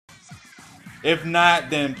If not,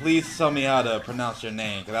 then please tell me how to pronounce your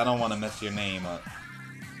name, because I don't want to mess your name up.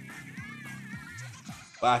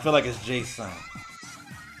 But I feel like it's Jason.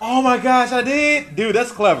 Oh my gosh, I did? Dude,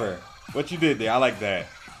 that's clever. What you did there, I like that.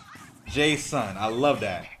 Jason, I love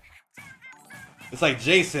that. It's like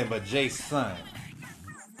Jason, but Jason.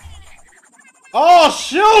 Oh,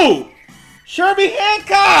 shoot!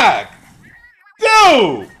 SherbieHancock!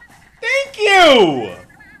 Dude! Thank you!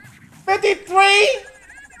 53?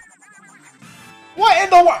 What in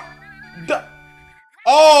the world?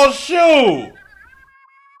 Oh, shoot!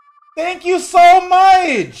 Thank you so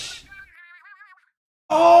much!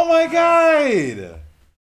 Oh my god!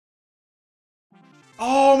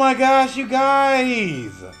 Oh my gosh, you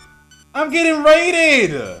guys! I'm getting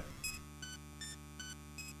rated!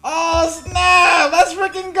 Oh snap! Let's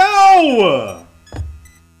freaking go!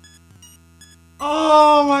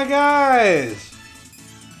 Oh my gosh!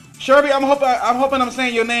 Sherbie, I'm hoping I'm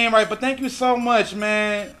saying your name right, but thank you so much,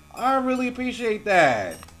 man. I really appreciate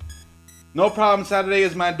that. No problem. Saturday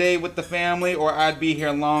is my day with the family, or I'd be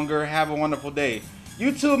here longer. Have a wonderful day.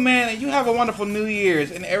 You too, man, and you have a wonderful New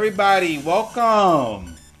Year's. And everybody,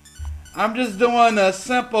 welcome. I'm just doing a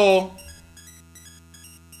simple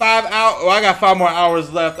 5 hour. Well, I got 5 more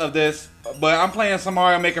hours left of this, but I'm playing some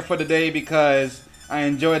Mario Maker for the day because I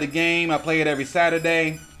enjoy the game. I play it every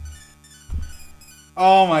Saturday.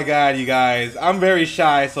 Oh my god, you guys. I'm very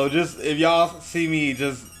shy, so just if y'all see me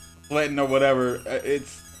just sweating or whatever,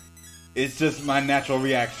 it's just my natural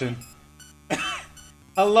reaction.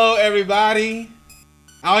 Hello, everybody.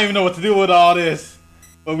 I don't even know what to do with all this,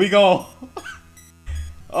 but we gon'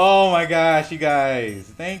 Oh my gosh, you guys.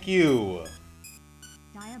 Thank you.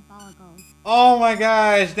 Diabolical. Oh my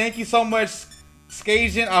gosh. Thank you so much,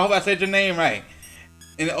 Skajan. I hope I said your name right.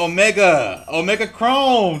 And Omega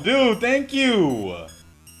Chrome. Dude, thank you.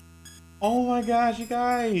 Oh my gosh, you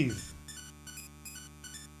guys.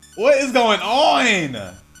 What is going on?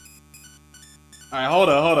 Alright, hold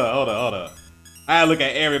up. I gotta look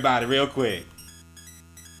at everybody real quick.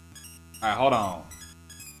 Alright, hold on.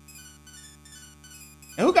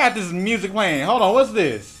 And who got this music playing? Hold on, what's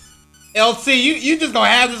this? LC, you just gonna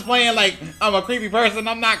have this playing like I'm a creepy person?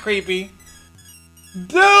 I'm not creepy.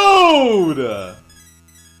 Dude!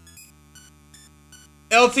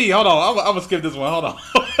 LT, hold on. I'm gonna skip this one. Hold on.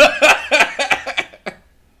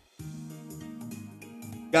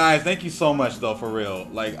 Guys, thank you so much, though, for real.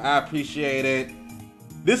 Like, I appreciate it.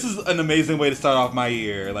 This is an amazing way to start off my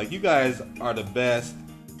year. Like, you guys are the best.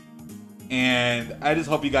 And I just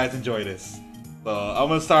hope you guys enjoy this. So, I'm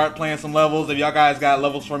gonna start playing some levels. If y'all guys got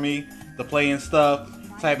levels for me to play and stuff,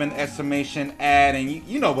 type in exclamation add, and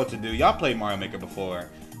you know what to do. Y'all played Mario Maker before.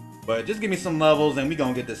 But just give me some levels, and we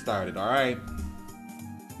gonna get this started, alright?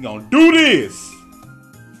 We gonna do this!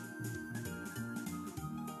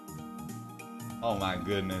 Oh my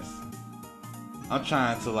goodness. I'm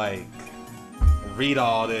trying to, like, read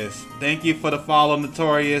all this. Thank you for the follow,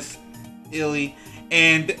 Notorious, Illy.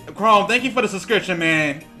 And Chrome, thank you for the subscription,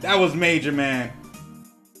 man. That was major, man.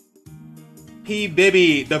 P.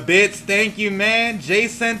 Bibby, the bits, thank you, man.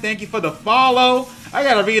 Jason, thank you for the follow. I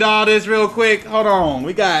gotta read all this real quick. Hold on.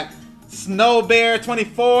 We got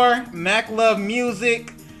Snowbear24, Mac Love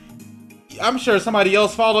Music. I'm sure somebody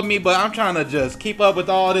else followed me, but I'm trying to just keep up with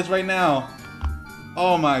all this right now.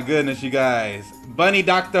 Oh my goodness, you guys. Bunny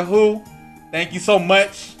Doctor Who, thank you so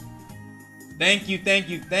much. Thank you, thank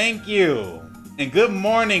you, thank you. And good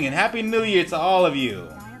morning and Happy New Year to all of you.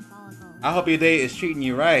 I hope your day is treating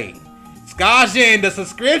you right. Skajan, the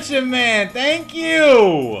subscription man, thank you.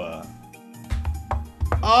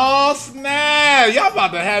 Oh snap, y'all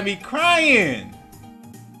about to have me crying.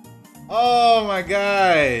 Oh my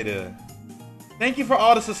god. Thank you for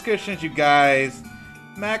all the subscriptions, you guys.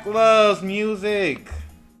 Mac loves music.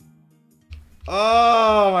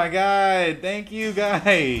 Oh my god, thank you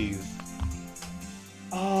guys.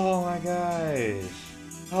 Oh my gosh.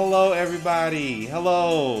 Hello everybody.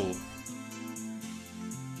 Hello.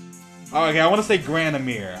 Oh, okay, I want to say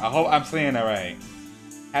Granamir. I hope I'm saying that right.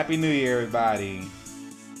 Happy New Year, everybody.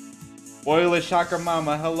 Oilish Shocker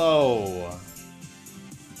Mama, hello.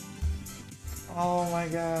 Oh my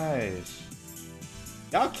gosh.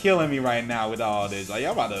 Y'all killing me right now with all this. Like,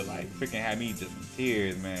 y'all about to, like, freaking have me just in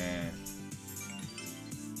tears, man.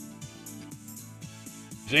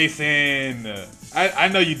 Jason. I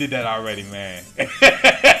know you did that already, man.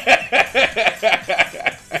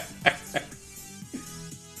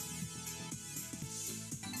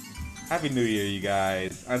 Happy New Year, you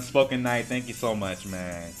guys. Unspoken Night, thank you so much,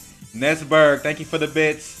 man. Nesberg, thank you for the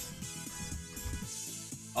bits.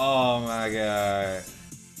 Oh my god.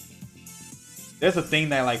 There's a thing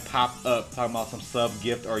that like popped up talking about some sub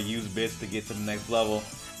gift or use bits to get to the next level.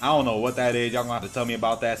 I don't know what that is. Y'all gonna have to tell me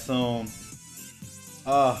about that soon.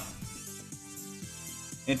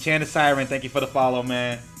 Enchanted Siren, thank you for the follow,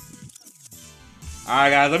 man.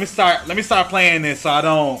 Alright guys, let me start playing this so I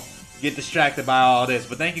don't get distracted by all this.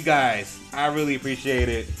 But thank you guys. I really appreciate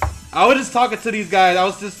it. I was just talking to these guys. I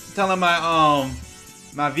was just telling my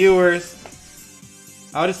my viewers.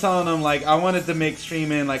 I was just telling them like I wanted to make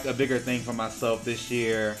streaming like a bigger thing for myself this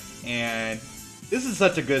year, and this is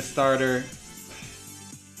such a good starter.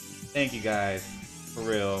 Thank you guys, for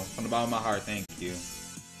real, from the bottom of my heart. Thank you.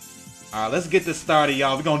 All right, let's get this started,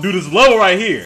 y'all. We're gonna do this level right here.